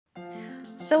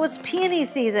So it's peony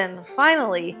season,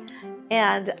 finally.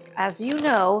 And as you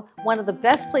know, one of the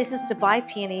best places to buy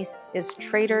peonies is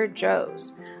Trader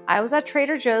Joe's. I was at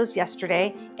Trader Joe's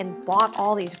yesterday and bought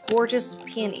all these gorgeous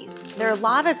peonies. There are a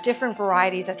lot of different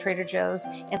varieties at Trader Joe's,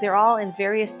 and they're all in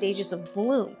various stages of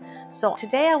bloom. So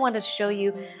today I wanted to show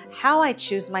you how I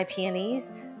choose my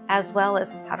peonies, as well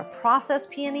as how to process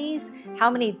peonies, how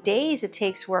many days it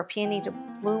takes for a peony to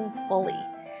bloom fully.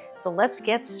 So let's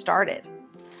get started.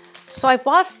 So I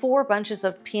bought 4 bunches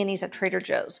of peonies at Trader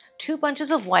Joe's, 2 bunches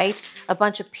of white, a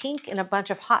bunch of pink, and a bunch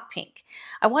of hot pink.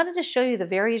 I wanted to show you the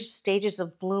various stages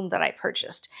of bloom that I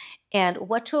purchased and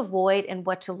what to avoid and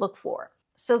what to look for.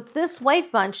 So this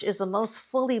white bunch is the most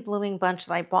fully blooming bunch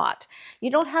that I bought.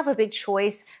 You don't have a big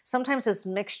choice. Sometimes it's a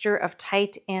mixture of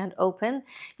tight and open.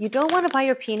 You don't want to buy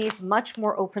your peonies much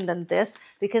more open than this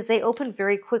because they open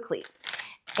very quickly.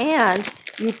 And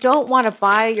you don't want to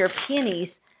buy your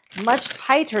peonies much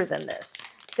tighter than this.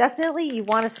 Definitely you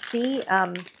want to see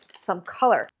some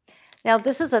color. Now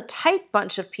this is a tight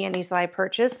bunch of peonies that I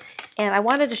purchased, and I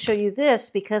wanted to show you this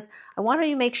because I wanted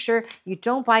to make sure you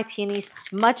don't buy peonies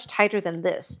much tighter than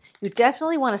this. You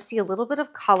definitely want to see a little bit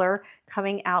of color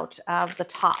coming out of the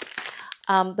top.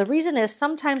 The reason is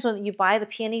sometimes when you buy the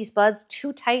peonies buds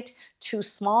too tight, too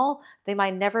small, they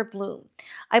might never bloom.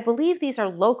 I believe these are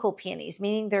local peonies,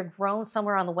 meaning they're grown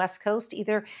somewhere on the West Coast,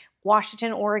 either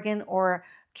Washington, Oregon, or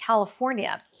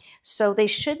California. So they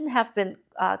shouldn't have been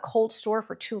cold stored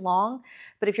for too long.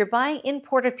 But if you're buying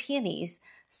imported peonies,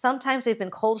 sometimes they've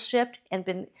been cold shipped and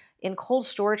been in cold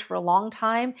storage for a long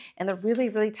time, and the really,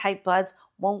 really tight buds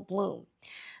won't bloom.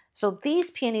 So these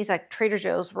peonies at Trader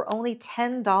Joe's were only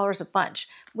 $10 a bunch,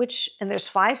 and there's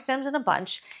 5 stems in a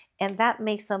bunch, and that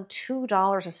makes them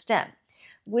 $2 a stem,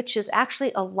 which is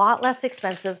actually a lot less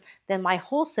expensive than my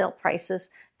wholesale prices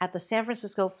at the San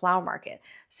Francisco Flower Market.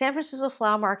 San Francisco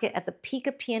Flower Market at the peak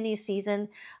of peony season,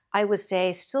 I would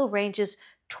say still ranges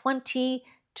 $20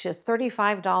 to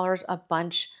 $35 a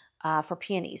bunch for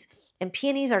peonies. And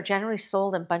peonies are generally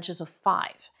sold in bunches of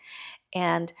 5.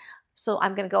 And so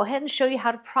I'm going to go ahead and show you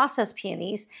how to process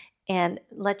peonies and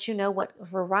let you know what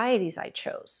varieties I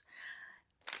chose.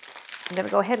 I'm going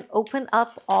to go ahead and open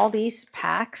up all these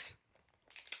packs.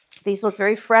 These look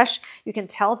very fresh. You can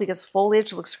tell because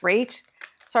foliage looks great.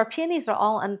 So our peonies are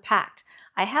all unpacked.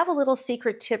 I have a little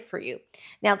secret tip for you.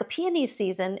 Now the peony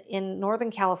season in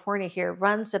Northern California here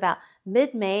runs about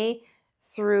mid-May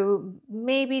through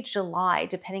maybe July,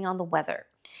 depending on the weather.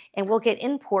 And we'll get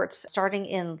imports starting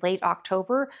in late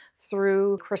October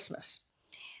through Christmas.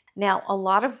 Now, a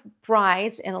lot of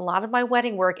brides and a lot of my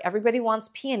wedding work, everybody wants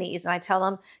peonies, and I tell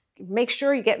them, make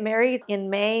sure you get married in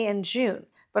May and June.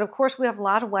 But of course, we have a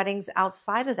lot of weddings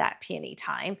outside of that peony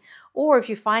time. Or if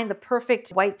you find the perfect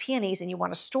white peonies and you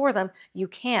want to store them, you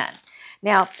can.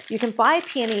 Now, you can buy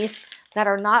peonies that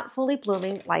are not fully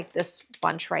blooming, like this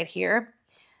bunch right here.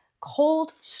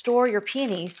 Cold store your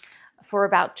peonies for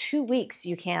about 2 weeks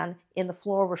you can in the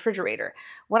floral refrigerator.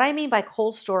 What I mean by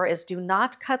cold store is do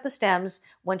not cut the stems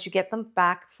once you get them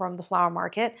back from the flower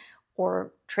market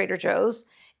or Trader Joe's,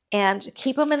 and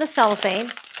keep them in the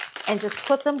cellophane and just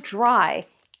put them dry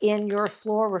in your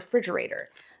floral refrigerator.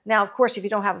 Now, of course, if you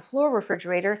don't have a floral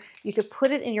refrigerator, you could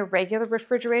put it in your regular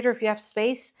refrigerator if you have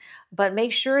space, but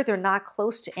make sure they're not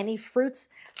close to any fruits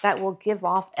that will give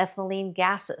off ethylene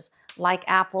gases, like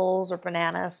apples or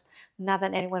bananas. Not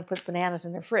that anyone puts bananas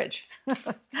in their fridge.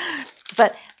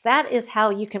 But that is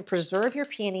how you can preserve your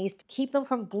peonies to keep them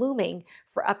from blooming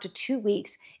for up to 2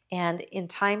 weeks and in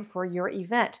time for your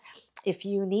event. If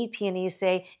you need peonies,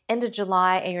 say, end of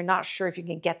July, and you're not sure if you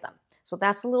can get them. So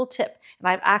that's a little tip. And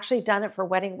I've actually done it for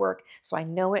wedding work, so I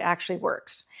know it actually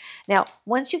works. Now,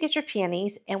 once you get your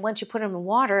peonies and once you put them in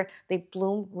water, they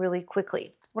bloom really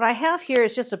quickly. What I have here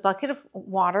is just a bucket of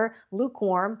water,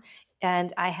 lukewarm,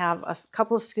 and I have a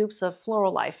couple of scoops of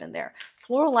Floral Life in there.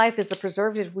 Floral Life is the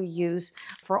preservative we use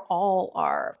for all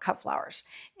our cut flowers.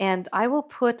 And I will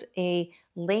put a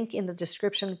link in the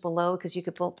description below because you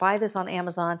could buy this on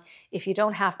Amazon if you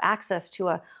don't have access to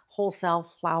a wholesale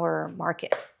flower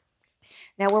market.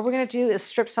 Now what we're going to do is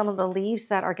strip some of the leaves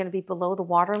that are going to be below the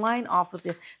water line off of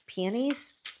the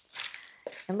peonies.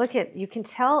 And look at, you can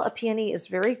tell a peony is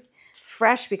very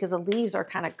fresh because the leaves are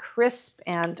kind of crisp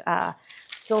and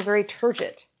still very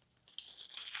turgid.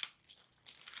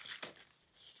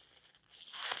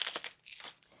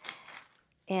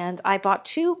 And I bought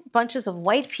 2 bunches of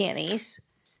white peonies.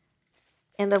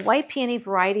 And the white peony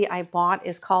variety I bought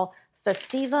is called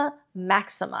Festiva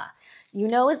Maxima. You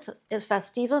know it's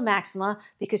Festiva Maxima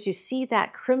because you see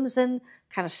that crimson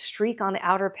kind of streak on the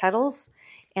outer petals.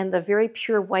 and the very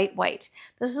pure white.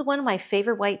 This is one of my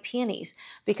favorite white peonies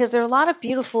because there are a lot of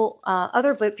beautiful,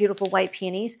 other beautiful white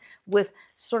peonies with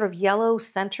sort of yellow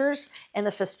centers, and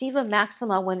the Festiva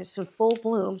Maxima, when it's in full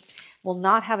bloom, will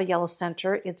not have a yellow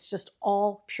center. It's just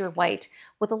all pure white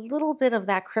with a little bit of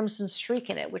that crimson streak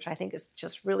in it, which I think is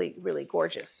just really, really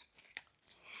gorgeous.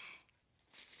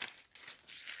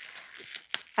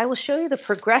 I will show you the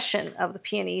progression of the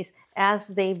peonies as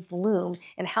they bloom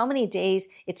and how many days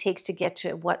it takes to get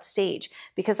to what stage,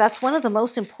 because that's one of the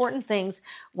most important things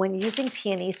when using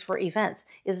peonies for events,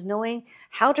 is knowing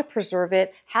how to preserve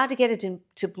it, how to get it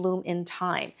to bloom in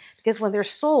time. Because when they're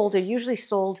sold, they're usually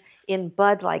sold in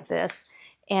bud like this,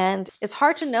 and it's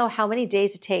hard to know how many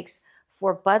days it takes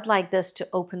for bud like this to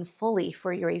open fully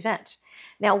for your event.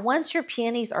 Now, once your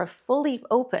peonies are fully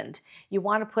opened, you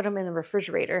want to put them in the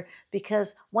refrigerator,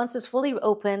 because once it's fully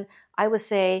open, I would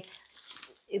say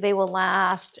they will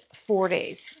last 4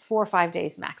 days, 4 or 5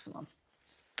 days maximum.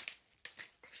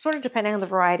 Sort of depending on the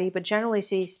variety, but generally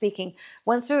speaking,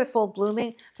 once they're full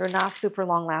blooming, they're not super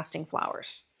long lasting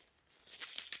flowers.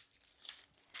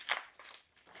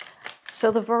 So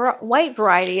the white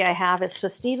variety I have is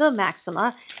Festiva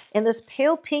Maxima, and this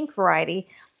pale pink variety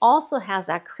also has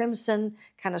that crimson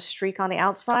kind of streak on the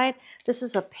outside. This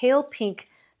is a pale pink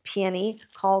peony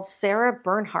called Sarah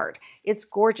Bernhardt. It's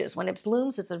gorgeous. When it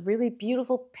blooms, it's a really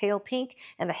beautiful pale pink,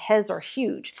 and the heads are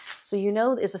huge. So you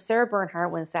know it's a Sarah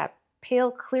Bernhardt when it's that pale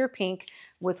clear pink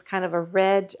with kind of a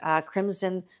red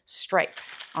crimson stripe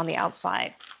on the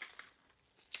outside.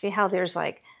 See how there's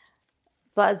like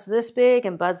buds this big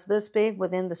and buds this big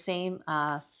within the same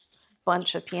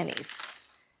bunch of peonies.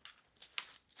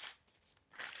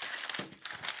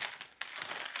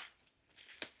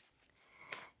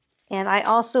 And I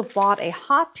also bought a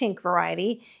hot pink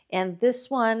variety, and this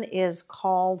one is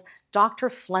called Dr.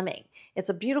 Fleming. It's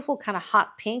a beautiful kind of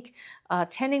hot pink,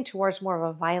 tending towards more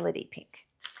of a violety pink.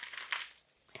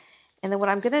 And then what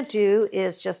I'm going to do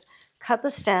is just cut the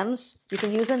stems. You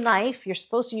can use a knife. You're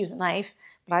supposed to use a knife,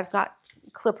 but I've got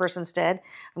clippers instead.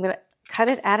 I'm going to cut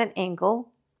it at an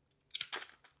angle.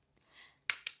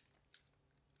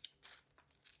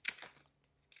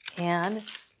 And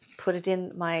put it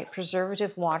in my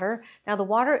preservative water. Now the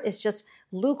water is just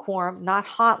lukewarm, not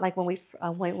hot like when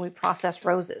we process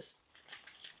roses.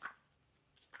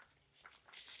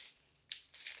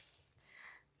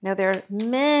 Now there are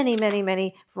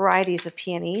many varieties of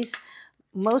peonies.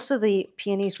 Most of the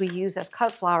peonies we use as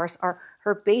cut flowers are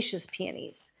herbaceous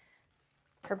peonies.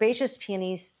 Herbaceous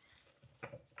peonies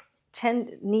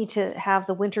need to have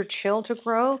the winter chill to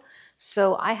grow.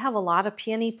 So I have a lot of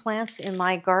peony plants in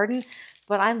my garden,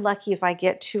 but I'm lucky if I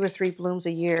get 2 or 3 blooms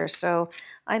a year. So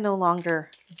I no longer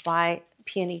buy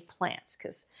peony plants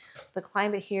because the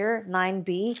climate here,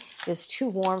 9B, is too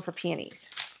warm for peonies.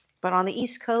 But on the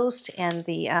East Coast and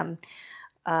the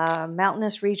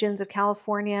mountainous regions of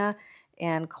California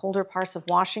and colder parts of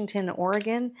Washington and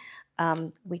Oregon,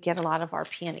 we get a lot of our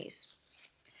peonies.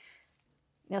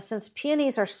 Now, since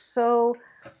peonies are so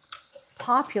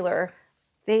popular,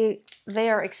 they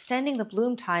are extending the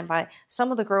bloom time by,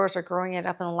 some of the growers are growing it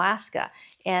up in Alaska,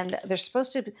 and they're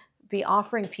supposed to be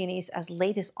offering peonies as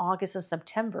late as August and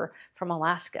September from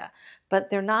Alaska, but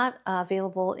they're not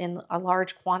available in a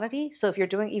large quantity. So if you're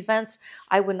doing events,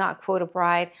 I would not quote a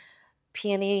bride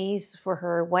peonies for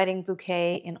her wedding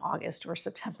bouquet in August or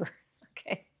September.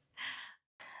 Okay.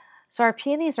 So our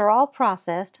peonies are all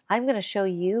processed. I'm going to show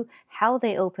you how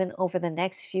they open over the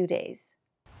next few days.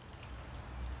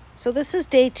 So this is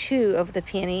day 2 of the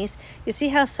peonies. You see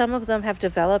how some of them have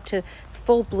developed to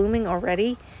full blooming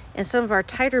already, and some of our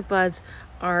tighter buds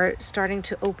are starting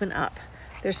to open up.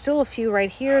 There's still a few right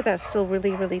here that's still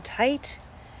really tight,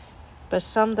 but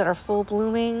some that are full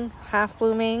blooming, half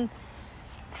blooming.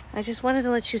 I just wanted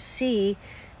to let you see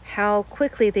how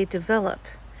quickly they develop.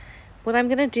 What I'm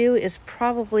going to do is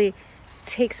probably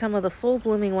take some of the full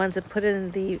blooming ones and put it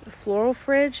in the floral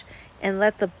fridge and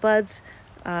let the buds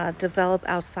develop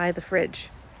outside the fridge.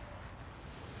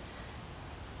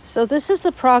 So this is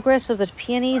the progress of the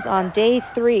peonies on day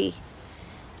 3.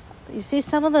 You see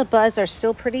some of the buds are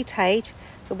still pretty tight,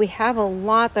 but we have a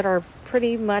lot that are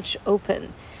pretty much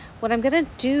open. What I'm going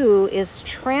to do is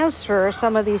transfer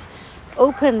some of these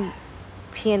open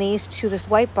peonies to this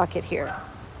white bucket here.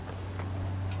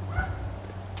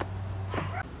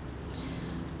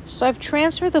 So I've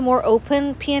transferred the more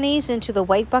open peonies into the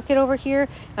white bucket over here.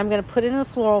 I'm going to put it in the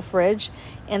floral fridge,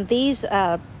 and these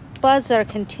buds that are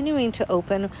continuing to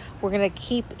open, we're going to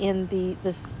keep in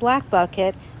this black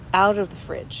bucket out of the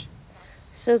fridge.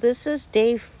 So this is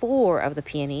day 4 of the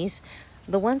peonies.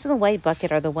 The ones in the white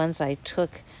bucket are the ones I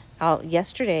took out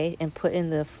yesterday and put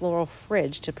in the floral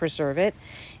fridge to preserve it.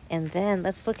 And then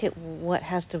let's look at what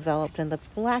has developed in the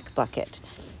black bucket.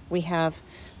 We have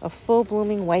a full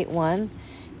blooming white one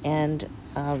and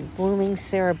blooming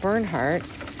Sarah Bernhardt.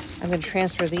 I'm going to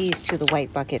transfer these to the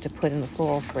white bucket to put in the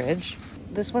floral fridge.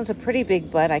 This one's a pretty big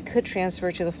bud. I could transfer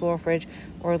it to the floral fridge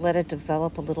or let it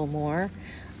develop a little more.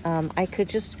 I'm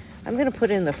going to put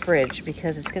it in the fridge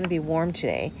because it's going to be warm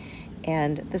today.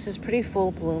 And this is pretty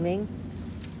full blooming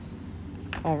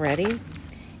already.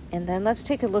 And then let's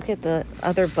take a look at the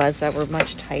other buds that were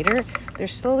much tighter. They're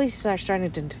slowly starting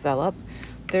to develop.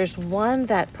 There's one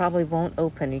that probably won't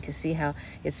open. You can see how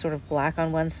it's sort of black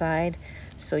on one side.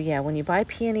 So yeah, when you buy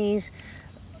peonies,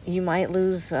 you might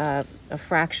lose a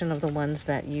fraction of the ones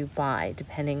that you buy,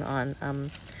 depending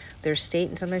on their state.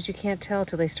 And sometimes you can't tell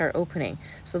till they start opening.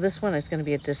 So this one is going to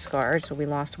be a discard. So we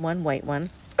lost one white one.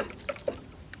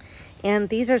 And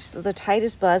these are the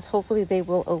tightest buds. Hopefully they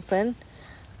will open.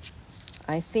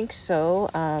 I think so,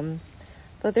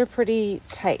 but they're pretty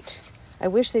tight. I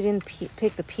wish they didn't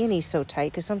pick the peonies so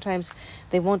tight, because sometimes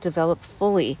they won't develop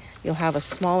fully. You'll have a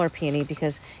smaller peony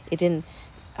because it didn't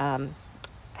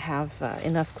have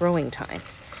enough growing time.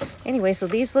 Anyway, so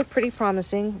these look pretty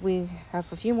promising. We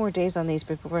have a few more days on these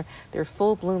before they're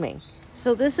full blooming.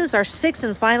 So this is our 6th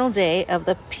and final day of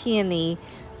the peony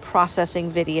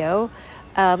processing video.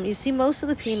 You see most of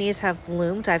the peonies have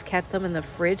bloomed. I've kept them in the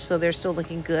fridge, so they're still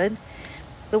looking good.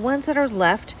 The ones that are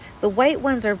left, the white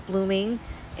ones are blooming,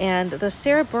 and the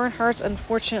Sarah Bernhardts,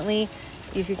 unfortunately,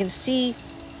 if you can see,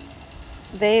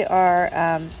 they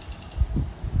are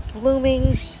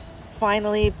blooming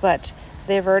finally, but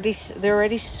they're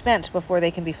already spent before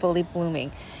they can be fully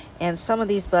blooming. And some of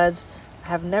these buds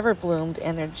have never bloomed,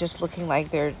 and they're just looking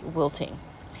like they're wilting.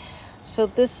 So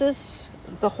this is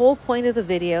the whole point of the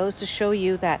video, is to show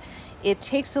you that it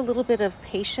takes a little bit of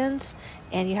patience,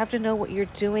 and you have to know what you're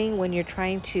doing when you're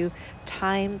trying to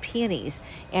time peonies.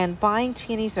 And buying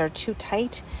peonies that are too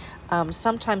tight,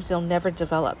 sometimes they'll never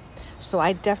develop. So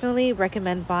I definitely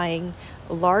recommend buying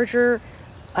larger,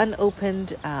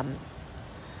 unopened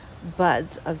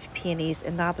buds of peonies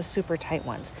and not the super tight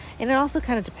ones. And it also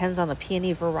kind of depends on the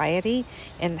peony variety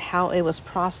and how it was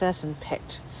processed and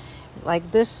picked.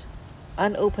 Like this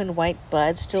unopened white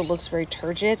bud still looks very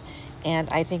turgid, and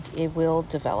I think it will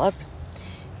develop.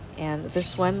 And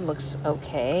this one looks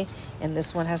okay, and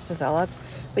this one has developed.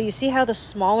 But you see how the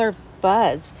smaller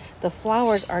buds, the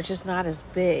flowers are just not as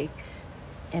big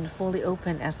and fully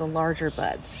open as the larger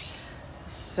buds.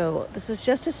 So this is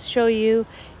just to show you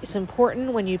it's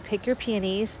important when you pick your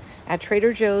peonies at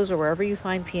Trader Joe's or wherever you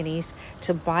find peonies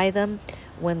to buy them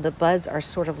when the buds are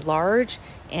sort of large,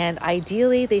 and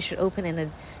ideally they should open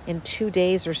in 2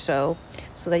 days or so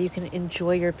that you can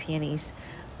enjoy your peonies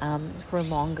for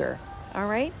longer. All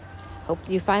right, hope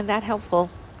you find that helpful.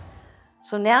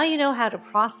 So now you know how to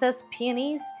process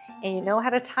peonies and you know how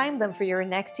to time them for your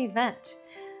next event.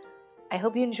 I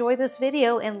hope you enjoyed this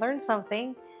video and learned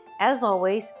something. As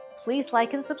always, please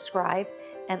like and subscribe,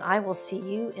 and I will see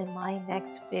you in my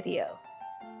next video.